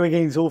 Walker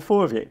against all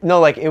four of you? No,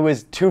 like it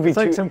was 2v2. It's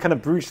like some kind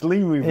of Bruce Lee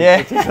movie.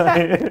 Yeah.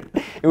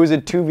 It was a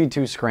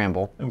 2v2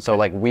 scramble. Okay. So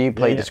like we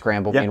played the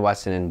scramble, me and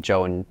Weston and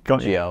Joe and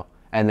Gio,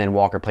 and then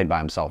Walker played by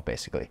himself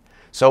basically.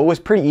 So it was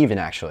pretty even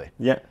actually.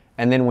 Yeah.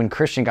 And then when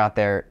Christian got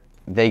there,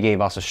 they gave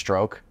us a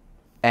stroke.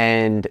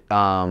 And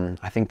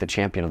I think the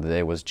champion of the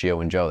day was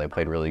Gio and Joe. They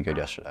played really good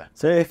yesterday.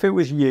 So if it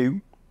was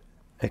you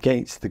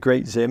against the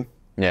great Zim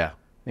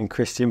and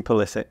Christian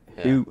Pulisic,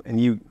 who and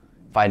you...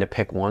 If I had to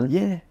pick one?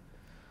 Yeah.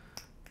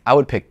 I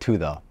would pick two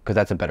though, because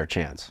that's a better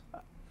chance.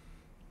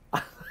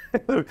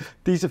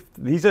 These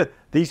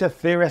are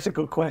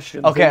theoretical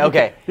questions.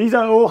 Okay. These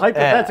are all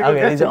hypothetical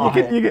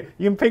questions.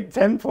 You can pick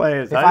 10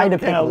 players. If I had to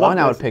pick one,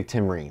 I would pick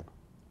Tim Ream.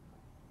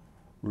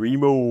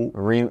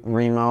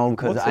 Remo,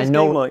 because I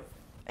know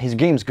his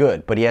game's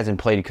good, but he hasn't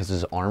played because of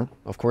his arm.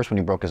 Of course, when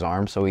he broke his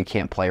arm, so he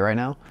can't play right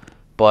now.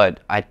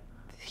 But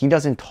he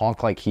doesn't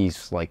talk like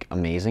he's like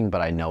amazing,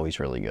 but I know he's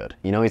really good.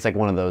 You know, he's like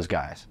one of those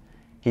guys.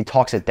 He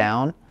talks it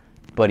down,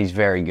 but he's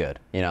very good.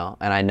 You know,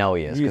 and I know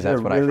he is because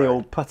that's what I've heard. He's a really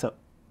old putter.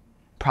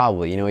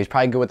 Probably, you know, he's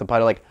probably good with the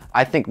putter. Like,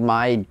 I think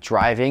my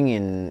driving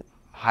in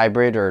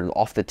hybrid or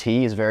off the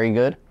tee is very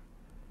good.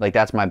 Like,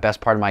 that's my best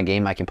part of my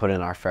game I can put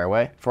in our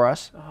fairway for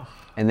us. Oh.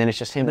 And then it's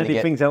just him. And then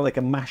he things out like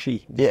a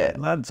mashie. Yeah.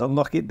 Lads, I'll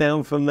knock it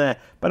down from there.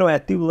 By the way, I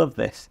do love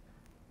this.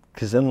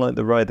 Because unlike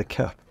the Ryder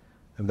Cup,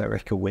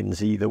 America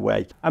wins either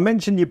way. I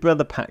mentioned your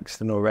brother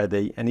Paxton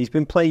already, and he's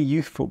been playing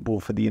youth football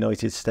for the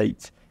United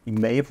States. He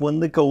may have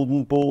won the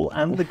Golden Ball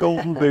and the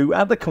Golden Boot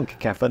at the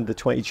CONCACAF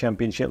Under-20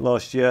 Championship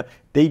last year.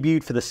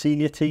 Debuted for the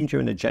senior team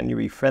during a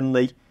January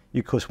friendly.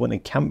 You, of course, went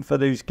in camp for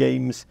those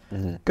games.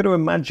 Mm-hmm. Got to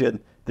imagine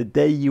the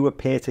day you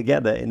appear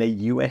together in a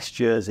US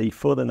jersey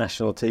for the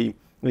national team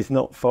is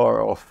not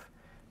far off.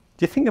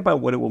 Do you think about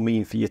what it will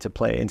mean for you to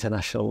play at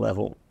international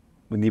level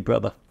with your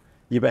brother,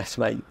 your best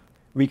mate,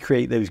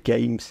 recreate those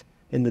games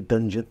in the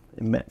dungeon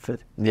in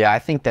Medford? Yeah, I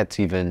think that's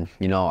even,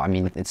 you know, I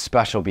mean, it's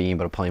special being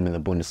able to play him in the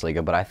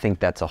Bundesliga, but I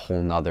think that's a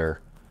whole nother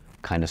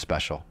kind of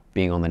special,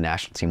 being on the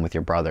national team with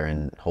your brother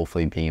and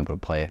hopefully being able to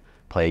play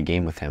a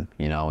game with him,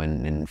 you know,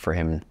 and for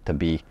him to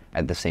be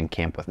at the same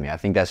camp with me. I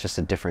think that's just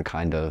a different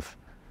kind of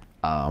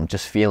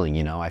just feeling,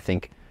 you know. I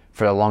think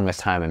for the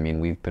longest time, I mean,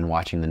 we've been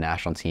watching the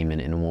national team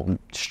and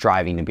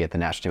striving to be at the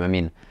national team. I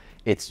mean,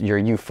 it's your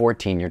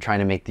U14, you're trying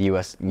to make the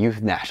U.S.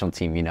 youth national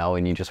team, you know,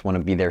 and you just want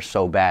to be there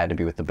so bad to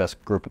be with the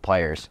best group of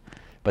players.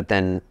 But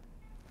then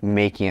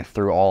making it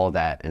through all of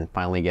that and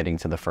finally getting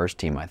to the first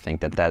team, I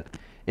think that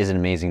is an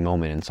amazing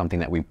moment and something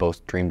that we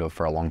both dreamed of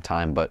for a long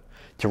time. But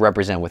to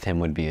represent with him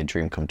would be a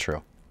dream come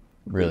true,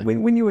 really.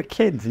 When you were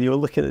kids and you were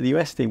looking at the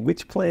US team,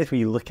 which players were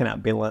you looking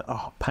at being like,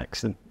 oh,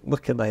 Paxton,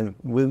 look at him,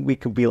 we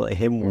could be like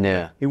him?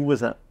 Yeah. Who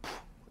was that?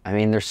 I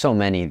mean, there's so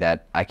many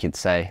that I could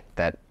say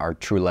that are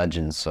true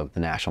legends of the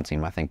national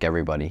team. I think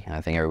everybody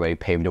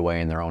paved a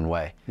way in their own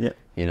way. Yeah.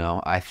 You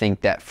know, I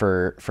think that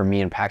for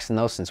me and Paxton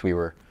though, since we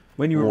were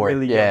when we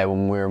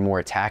were more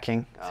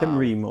attacking. Tim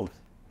Ream.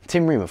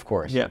 Tim Ream, of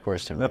course. Yeah. Of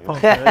course, Tim Ream.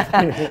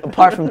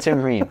 Apart from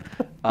Tim Ream,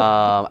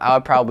 I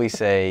would probably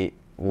say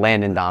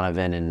Landon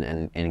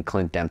Donovan and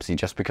Clint Dempsey,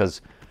 just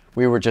because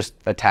we were just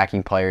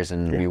attacking players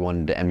and we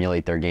wanted to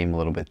emulate their game a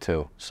little bit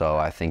too. So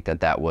I think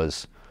that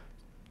was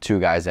two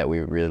guys that we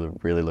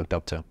really looked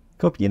up to.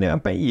 You know, I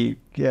bet you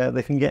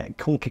they can get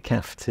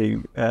CONCACAF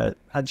to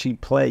actually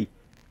play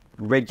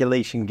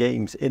regulation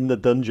games in the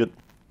dungeon.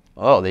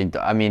 Oh,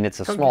 I mean,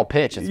 it's a small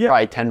pitch. It's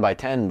probably 10 by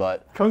 10,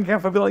 but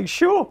CONCACAF would be like,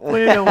 sure,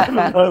 play 11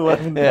 by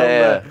 11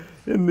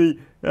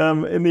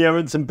 in the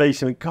Aaronson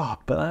basement. God,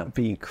 but that would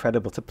be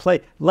incredible to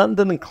play.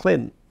 Landon and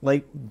Clint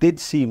did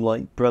seem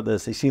like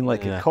brothers. They seemed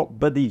like a cop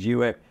buddy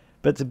duo.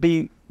 But to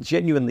be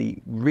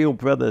genuinely real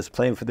brothers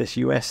playing for this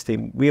US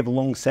team, we have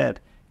long said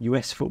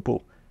US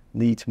football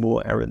needs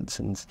more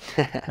Aaronsons.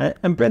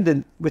 And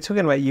Brenden, we're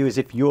talking about you as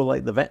if you're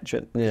like the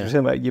veteran. Yeah. We're talking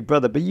about your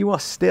brother, but you are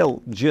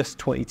still just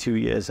 22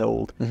 years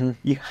old. Mm-hmm.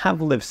 You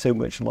have lived so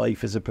much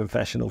life as a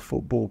professional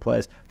football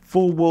player.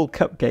 4 World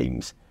Cup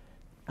games.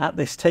 At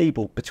this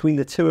table, between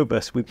the two of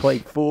us, we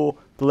played 4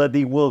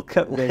 bloody World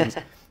Cup games.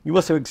 You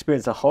also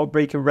experienced a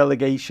heartbreaking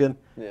relegation.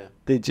 Yeah.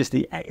 The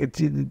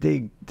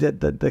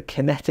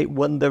kinetic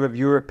wonder of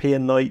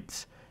European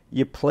nights.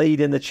 You played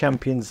in the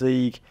Champions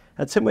League.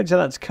 And so much of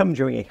that's come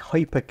during a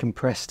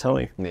hyper-compressed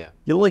time. Yeah.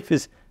 Your life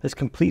has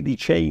completely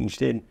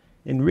changed in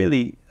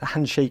really a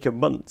handshake of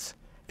months.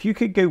 If you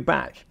could go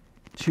back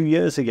 2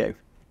 years ago,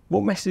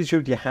 what message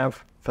would you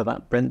have for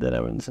that Brenden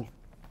Aaronson?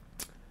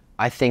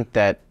 I think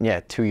that,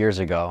 2 years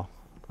ago,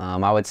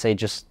 I would say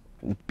just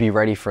be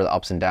ready for the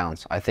ups and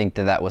downs. I think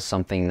that was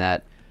something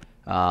that,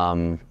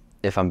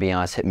 if I'm being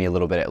honest, hit me a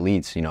little bit at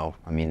Leeds. You know,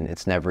 I mean,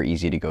 it's never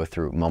easy to go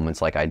through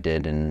moments like I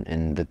did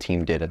and the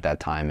team did at that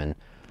time. And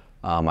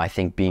I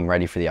think being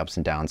ready for the ups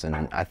and downs,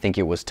 and I think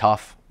it was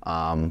tough,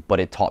 but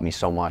it taught me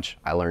so much.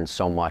 I learned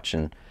so much,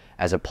 and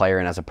as a player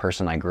and as a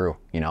person, I grew.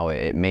 You know,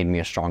 it made me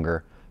a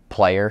stronger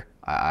player.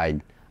 I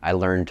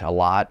learned a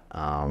lot.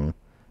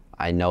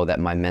 I know that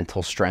my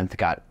mental strength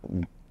got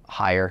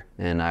higher,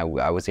 and I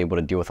was able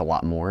to deal with a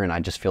lot more, and I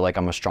just feel like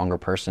I'm a stronger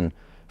person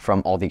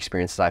from all the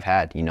experiences I've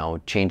had. You know,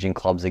 changing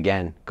clubs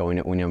again, going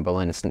to Union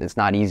Berlin, it's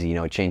not easy, you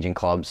know, changing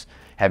clubs,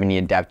 having to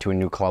adapt to a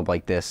new club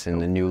like this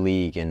and a new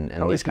league and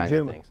these kinds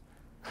of things.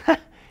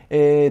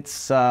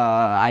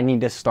 I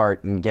need to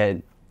start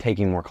and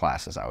taking more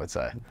classes, I would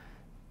say.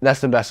 That's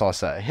the best I'll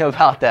say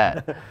about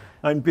that.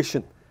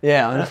 Ambition.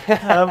 Yeah.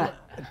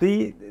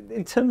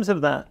 In terms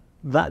of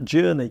that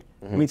journey,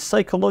 I mean,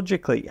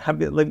 psychologically,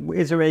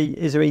 is there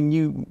a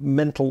new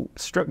mental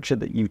structure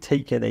that you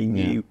take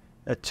in,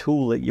 a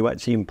tool that you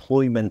actually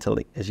employ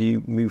mentally as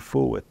you move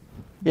forward?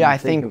 Yeah, I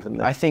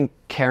think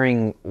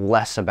caring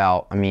less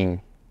about. I mean,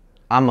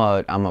 I'm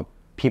a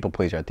people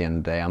pleaser at the end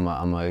of the day. I'm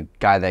a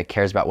guy that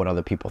cares about what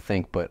other people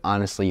think. But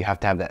honestly, you have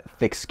to have that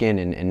thick skin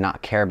and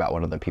not care about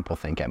what other people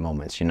think at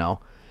moments. You know,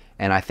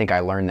 and I think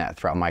I learned that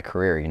throughout my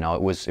career. You know,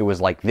 it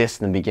was like this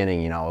in the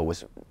beginning. You know, it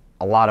was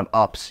a lot of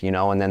ups, you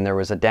know, and then there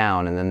was a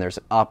down, and then there's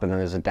an up, and then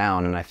there's a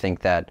down. And I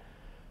think that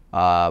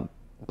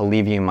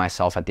believing in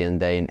myself at the end of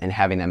the day and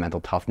having that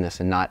mental toughness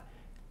and not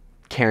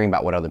caring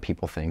about what other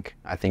people think,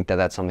 I think that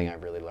that's something I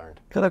really learned.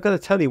 Because I've got to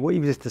tell you, what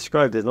you've just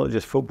described is not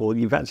just football,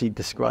 you've actually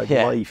described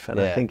life, and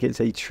I think it's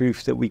a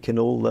truth that we can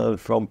all learn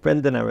from.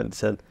 Brenden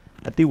Aaronson,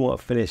 I do want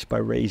to finish by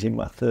raising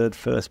my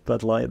first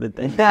Bud Light of the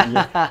day.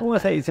 I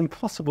want to say it's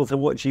impossible to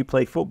watch you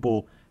play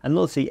football and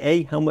not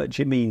see, how much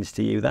it means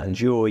to you, that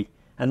joy,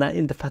 and that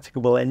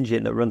indefatigable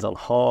engine that runs on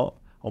heart,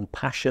 on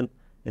passion,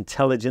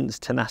 intelligence,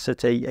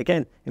 tenacity.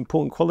 Again,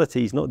 important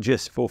qualities, not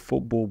just for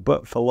football,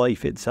 but for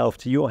life itself,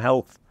 to your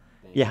health,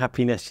 your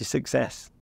happiness, your success.